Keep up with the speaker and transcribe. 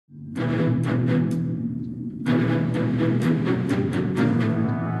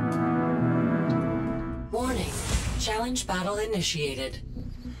Warning. Challenge battle initiated.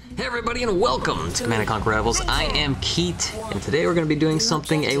 Hey everybody and welcome to C&C Rivals. I am Keet, and today we're going to be doing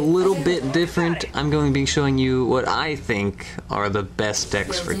something a little bit different. I'm going to be showing you what I think are the best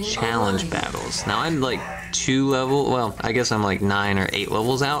decks for challenge battles. Now I'm like 2 level, well I guess I'm like 9 or 8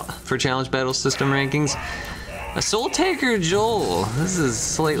 levels out for challenge battle system rankings. A soultakerjoel. This is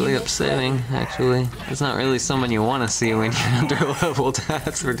slightly upsetting, actually. It's not really someone you want to see when you're under leveled,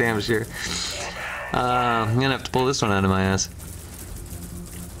 that's for damn sure. I'm gonna have to pull this one out of my ass.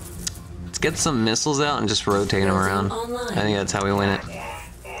 Let's get some missiles out and just rotate them around. I think that's how we win it.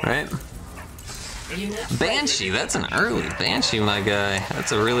 Right? Banshee, that's an early Banshee, my guy.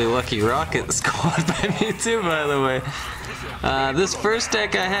 That's a really lucky rocket squad by me too, by the way. This first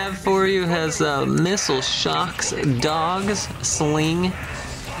deck I have for you has missile shocks, dogs, sling,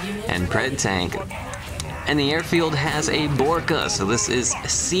 and pred tank. And the airfield has a Borka, so this is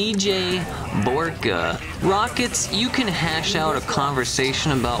CJ Borka. Rockets, you can hash out a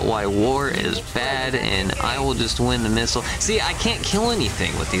conversation about why war is bad, and I will just win the missile. See, I can't kill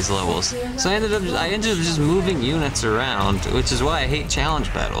anything with these levels, so I ended up just moving units around, which is why I hate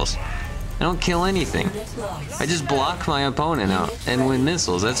challenge battles. I don't kill anything. I just block my opponent out and win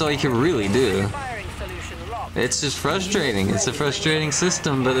missiles. That's all you can really do. It's just frustrating. It's a frustrating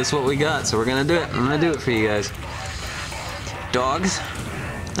system, but it's what we got, so we're gonna do it. I'm gonna do it for you guys. Dogs.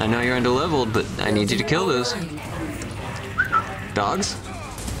 I know you're underleveled, but I need you to kill those. Dogs.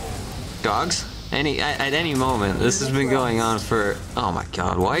 Dogs. At any moment. This has been going on for... Oh my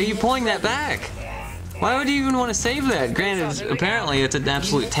god, why are you pulling that back? Why would you even want to save that? Granted, apparently it's an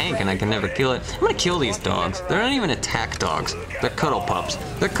absolute tank and I can never kill it. I'm gonna kill these dogs. They're not even attack dogs. They're cuddle pups.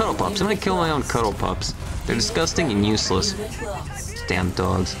 They're cuddle pups. I'm gonna kill my own cuddle pups. They're disgusting and useless. Damn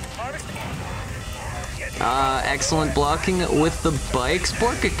dogs. Excellent blocking with the bikes.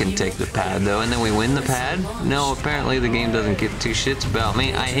 Borka can take the pad though, and then we win the pad. No, apparently the game doesn't give 2 shits about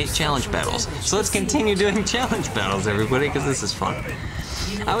me. I hate challenge battles. So let's continue doing challenge battles, everybody, because this is fun.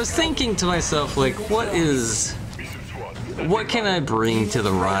 I was thinking to myself, like, what can I bring to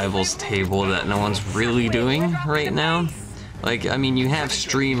the Rivals table that no one's really doing right now? Like, I mean, you have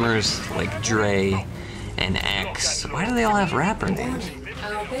streamers like Dre and X. Why do they all have rapper names?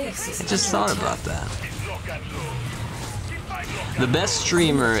 I just thought about that. The best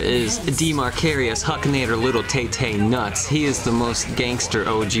streamer is Demarcarius Hucknator Little Tay Tay Nuts. He is the most gangster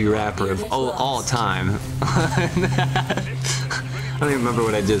OG rapper of all time. I don't even remember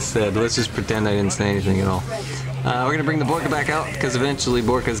what I just said. Let's just pretend I didn't say anything at all. We're gonna bring the Borka back out because eventually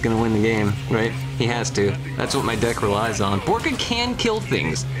Borka's gonna win the game, right? He has to. That's what my deck relies on. Borka can kill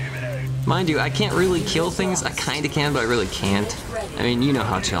things. Mind you, I can't really kill things. I kinda can, but I really can't. I mean, you know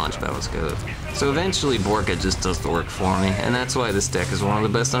how challenge battles go. So eventually Borka just does the work for me, and that's why this deck is one of the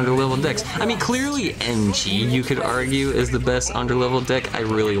best underleveled decks. I mean, clearly MG, you could argue, is the best underleveled deck. I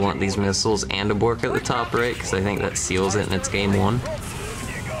really want these missiles and a Borka at the top right, because I think that seals it and it's game 1.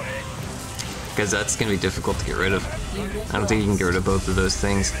 Because that's going to be difficult to get rid of. I don't think you can get rid of both of those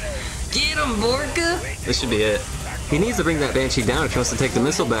things. Get him, Borka! This should be it. He needs to bring that Banshee down if he wants to take the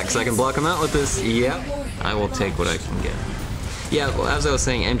missile back, because I can block him out with this. Yep, I will take what I can get. Yeah, well, as I was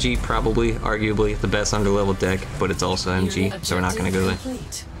saying, MG probably, arguably, the best underleveled deck, but it's also MG, so we're not going to go there.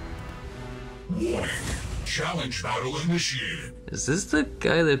 Warning. Challenge battle initiated. Is this the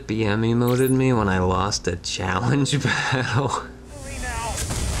guy that BM emoted me when I lost a challenge battle?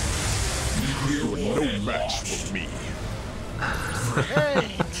 No match for me.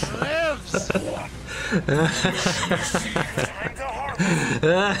 Hey, lives.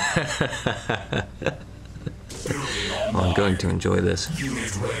 Well, I'm going to enjoy this.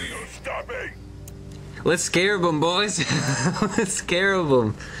 Let's scare them, boys. Let's scare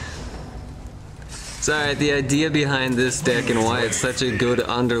them. It's alright, the idea behind this deck and why it's such a good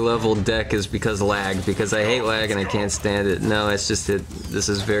underleveled deck is because lag. Because I hate lag and I can't stand it. No, it's just that this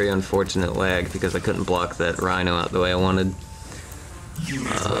is very unfortunate lag because I couldn't block that Rhino out the way I wanted.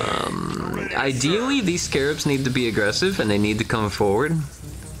 Ideally, these Scarabs need to be aggressive and they need to come forward.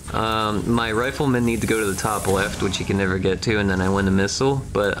 My riflemen need to go to the top left, which you can never get to, and then I win the missile.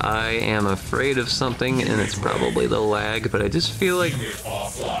 But I am afraid of something, and it's probably the lag. But I just feel like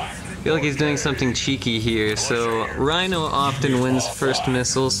he's doing something cheeky here. So Rhino often wins first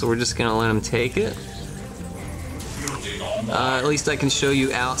missile, so we're just gonna let him take it. At least I can show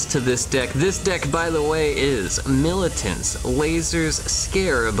you outs to this deck. This deck, by the way, is Militants, Lasers,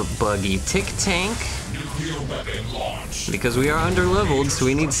 Scarab, Buggy, Tick Tank. Because we are underleveled, so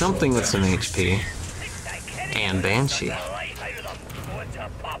we need something with some HP. And Banshee.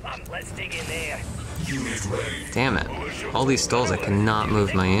 Let's dig in there. Unit ready. Damn it. All these stalls, I cannot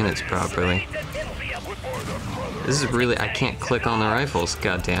move my units properly. This is really, I can't click on the rifles,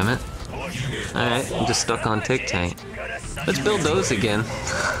 god damn it. Alright, I'm just stuck on Tick Tank. Let's build those again.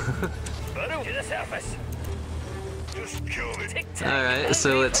 Alright,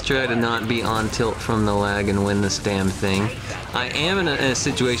 so let's try to not be on tilt from the lag and win this damn thing. I am in a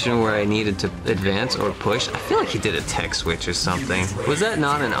situation where I needed to advance or push. I feel like he did a tech switch or something. Was that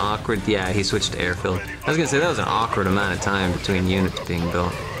not an awkward... Yeah, he switched to airfield. I was gonna say that was an awkward amount of time between units being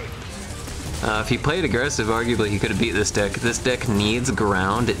built. If he played aggressive, arguably he could have beat this deck. This deck needs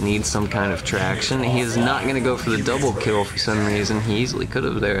ground, it needs some kind of traction. He is not gonna go for the double kill for some reason. He easily could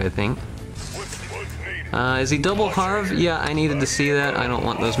have there, I think. Is he double Harv? Yeah, I needed to see that. I don't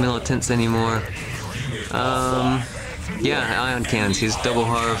want those militants anymore. Yeah, ion cannons. He's double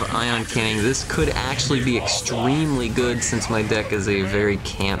Harv, ion canning. This could actually be extremely good since my deck is a very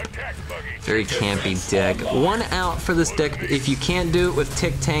campy deck. One out for this deck. If you can't do it with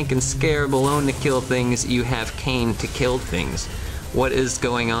Tick Tank and Scarab alone to kill things, you have Kane to kill things. What is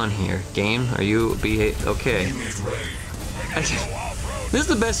going on here? Game, are you okay? This is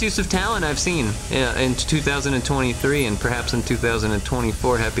the best use of talent I've seen in 2023 and perhaps in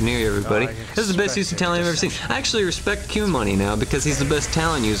 2024. Happy New Year, everybody. This is the best use of talent I've ever seen. I actually respect QMoney now because he's the best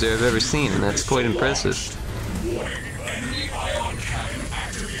talent user I've ever seen, and that's quite impressive.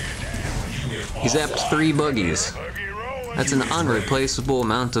 He's zapped 3 buggies. That's an unreplaceable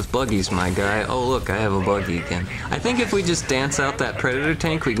amount of buggies, my guy. Oh look, I have a buggy again. I think if we just dance out that Predator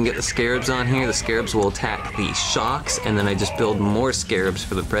tank, we can get the Scarabs on here. The Scarabs will attack the Shocks, and then I just build more Scarabs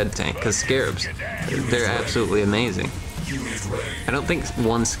for the Pred tank. Because Scarabs, they're absolutely amazing. I don't think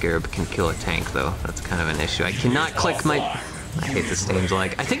one Scarab can kill a tank, though. That's kind of an issue. I cannot click my... I hate this game's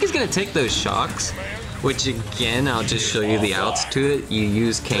like. I think he's going to take those Shocks, which again, I'll just show you the outs to it. You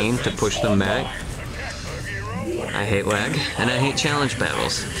use Kane to push them back. I hate lag, and I hate challenge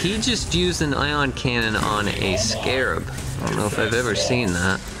battles. He just used an ion cannon on a Scarab. I don't know if I've ever seen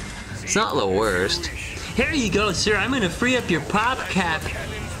that. It's not the worst. Here you go, sir. I'm gonna free up your pop cap.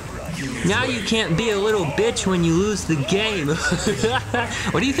 Now you can't be a little bitch when you lose the game.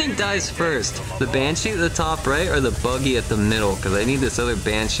 What do you think dies first? The Banshee at the top right or the buggy at the middle? Because I need this other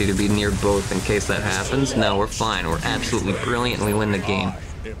Banshee to be near both in case that happens. No, we're fine. We're absolutely brilliant and we win the game.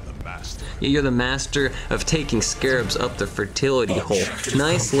 You're the master of taking Scarabs up the fertility hole.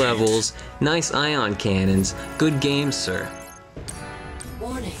 Nice levels, nice ion cannons. Good game, sir.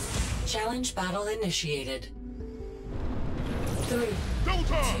 Warning. Challenge battle initiated. 3, 2,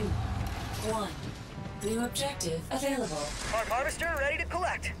 1. New objective available. Harvester ready to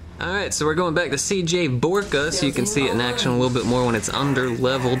collect. Alright, so we're going back to CJ Borka, so you can see it in action a little bit more when it's under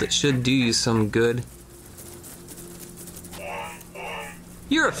leveled. It should do you some good.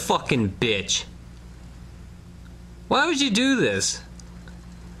 You're a fucking bitch. Why would you do this?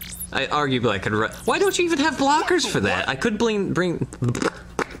 Arguably I could why don't you even have blockers for that? I could bring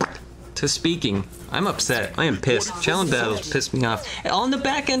to speaking. I'm upset. I am pissed. Challenge battles piss me off. On the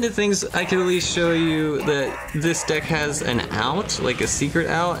back end of things, I can at least show you that this deck has an out, like a secret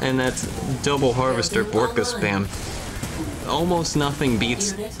out, and that's double Harvester Borka spam. Almost nothing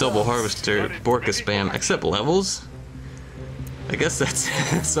beats double Harvester Borka spam, except levels. I guess that's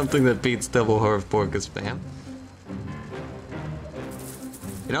something that beats double Harv Borka spam.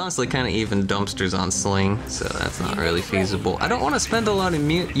 It honestly kind of even dumpsters on Sling, so that's not really feasible. I don't want to spend a lot of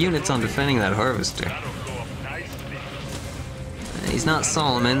units on defending that Harvester. He's not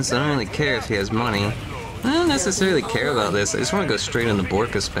Solomon, so I don't really care if he has money. I don't necessarily care about this, I just want to go straight into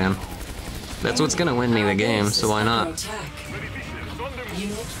Borka spam. That's what's gonna win me the game, so why not?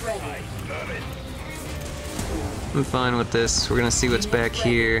 I'm fine with this. We're gonna see what's back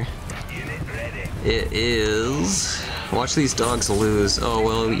here. It is... Watch these dogs lose. Oh,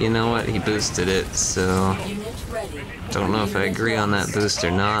 well, you know what? He boosted it, so... Don't know if I agree on that boost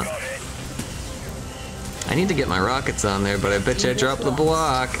or not. I need to get my rockets on there, but I bet you I dropped the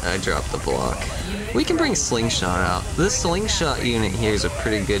block. I dropped the block. We can bring Slingshot out. This Slingshot unit here is a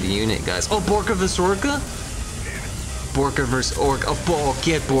pretty good unit, guys. Oh, Borka vs. Orca? Borka vs. Orca. Oh,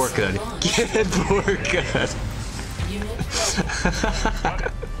 get Borka. Get Borka.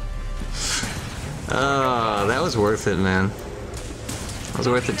 Oh, that was worth it, man. It was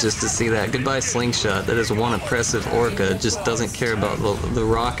worth it just to see that. Goodbye, Slingshot. That is one oppressive Orca. It just doesn't care about the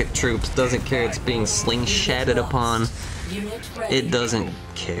rocket troops. Doesn't care it's being slingshotted upon. It doesn't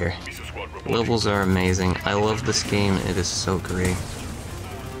care. Levels are amazing. I love this game. It is so great.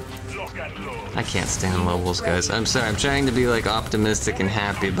 I can't stand levels, guys. I'm sorry. I'm trying to be like optimistic and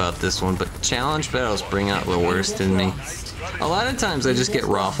happy about this one, but challenge battles bring out the worst in me. A lot of times I just get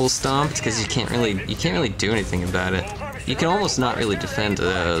raffle stomped because you can't really do anything about it. You can almost not really defend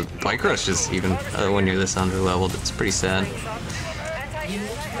bike rushes even when you're this under-leveled. It's pretty sad.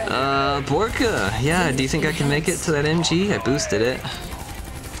 Borka, yeah, do you think I can make it to that MG? I boosted it.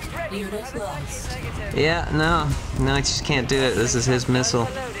 Unit lost. Yeah, no, I just can't do it. This is his missile.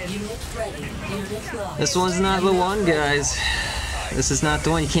 Unit ready. Unit lost. This one's not the one, guys. This is not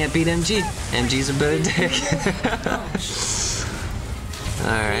the one. You can't beat MG. MG's a better deck.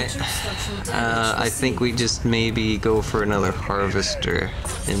 Alright. I think we just maybe go for another Harvester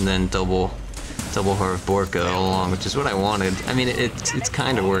and then double Harv Borka all along, which is what I wanted. I mean, it's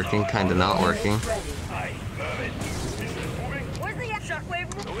kind of working, kind of not working.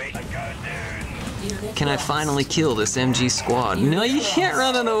 Can I finally kill this MG squad? No, you can't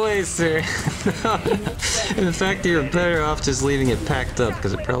run it away, sir. No. In fact, you're better off just leaving it packed up,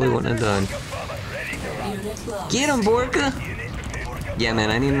 because it probably wouldn't have done. Get him, Borka! Yeah, man,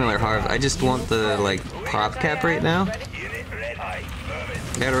 I need another Harv. I just want the, like, pop cap right now.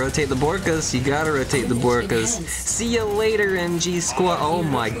 Gotta rotate the Borkas. You gotta rotate the Borkas. See ya later, MG squad. Oh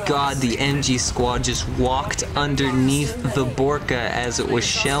my god, the MG squad just walked underneath the Borka as it was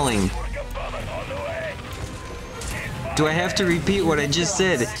shelling. Do I have to repeat what I just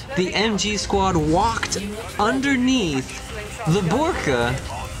said? The MG squad walked underneath the Borka.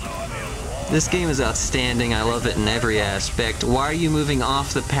 This game is outstanding. I love it in every aspect. Why are you moving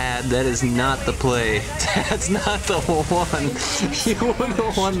off the pad? That is not the play. That's not the one. You would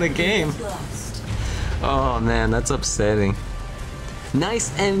have won the game. Oh man, that's upsetting.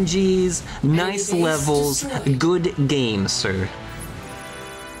 Nice MGs, nice levels, good game, sir.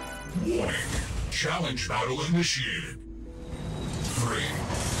 Challenge battle initiated. 3,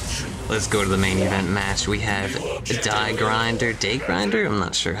 2. Let's go to the main event match. We have Die Grinder, Day Grinder? I'm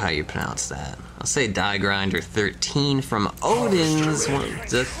not sure how you pronounce that. I'll say Die Grinder 13 from Odin's.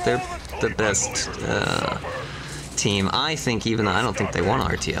 They're the best team, I think, even though I don't think they won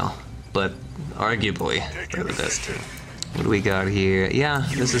RTL. But arguably, they're the best team. What do we got here? Yeah,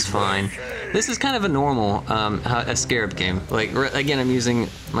 this is fine. This is kind of a normal, a Scarab game. Like, again, I'm using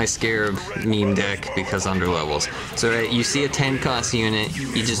my Scarab meme deck because under levels. So, right, you see a 10 cost unit,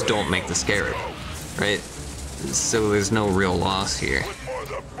 you just don't make the Scarab, right? So there's no real loss here.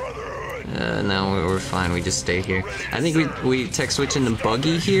 No, we're fine, we just stay here. I think we tech switch into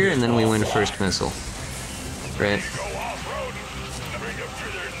Buggy here, and then we win first missile. Right?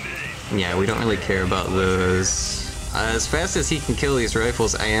 Yeah, we don't really care about those. As fast as he can kill these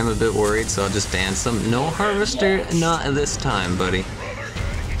rifles, I am a bit worried, so I'll just dance them. No Harvester, not this time, buddy.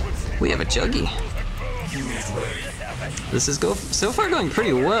 We have a Juggy. This is so far going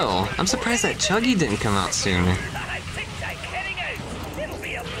pretty well. I'm surprised that Juggy didn't come out sooner.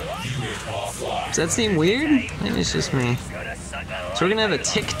 Does that seem weird? Maybe it's just me. So we're gonna have a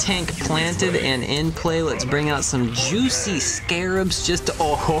Tick Tank planted and in play. Let's bring out some juicy Scarabs. Just if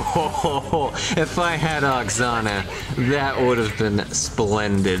I had Oxana, that would have been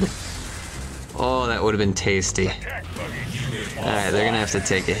splendid. Oh, that would have been tasty. Alright, they're gonna have to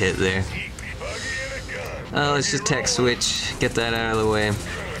take a hit there. Let's just tech switch, get that out of the way,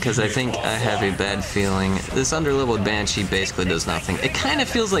 because I think I have a bad feeling. This underleveled Banshee basically does nothing. It kind of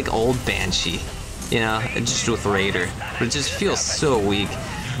feels like old Banshee. You know, just with Raider. But it just feels so weak.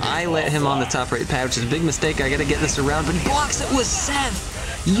 I let him on the top right pad, which is a big mistake. I gotta get this around, but he blocks it with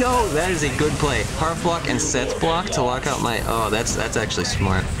Seth! Yo, that is a good play. Harv block and Seth block to lock out my... Oh, that's actually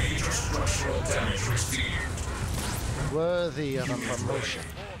smart. Worthy of a promotion.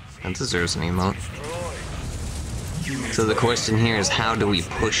 That deserves an emote. So the question here is, how do we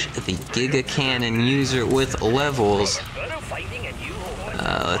push the Giga Cannon user with levels?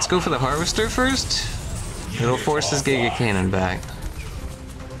 Let's go for the Harvester first. It'll force his Giga Cannon back.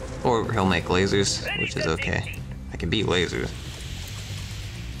 Or he'll make lasers, which is okay. I can beat lasers.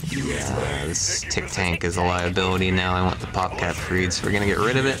 This Tick Tank is a liability now. I want the pop cap freed, so we're gonna get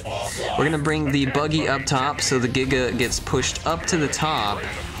rid of it. We're gonna bring the Buggy up top so the Giga gets pushed up to the top.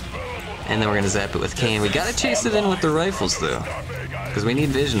 And then we're gonna zap it with Kane. We gotta chase it in with the rifles though, because we need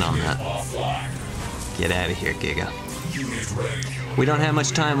vision on that. Get out of here, Giga. We don't have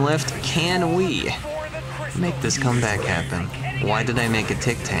much time left. Can we make this comeback happen? Why did I make a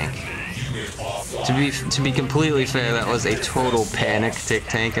Tick Tank? To be completely fair, that was a total panic Tick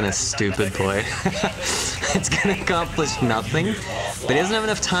Tank and a stupid play. It's gonna accomplish nothing, but he doesn't have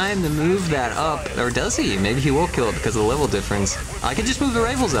enough time to move that up. Or does he? Maybe he will kill it because of the level difference. I could just move the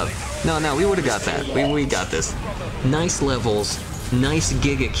rifles up. No, we would have got that. We got this. Nice levels, nice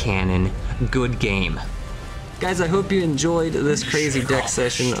Giga Cannon, good game. Guys, I hope you enjoyed this crazy deck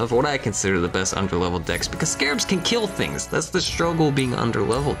session of what I consider the best underleveled decks, because Scarabs can kill things. That's the struggle being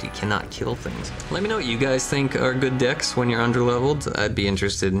underleveled. You cannot kill things. Let me know what you guys think are good decks when you're underleveled. I'd be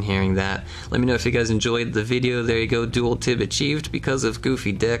interested in hearing that. Let me know if you guys enjoyed the video. There you go, dual tib achieved because of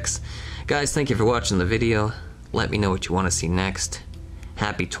goofy decks. Guys, thank you for watching the video. Let me know what you want to see next.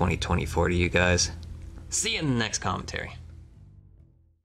 Happy 2024 to you guys. See you in the next commentary.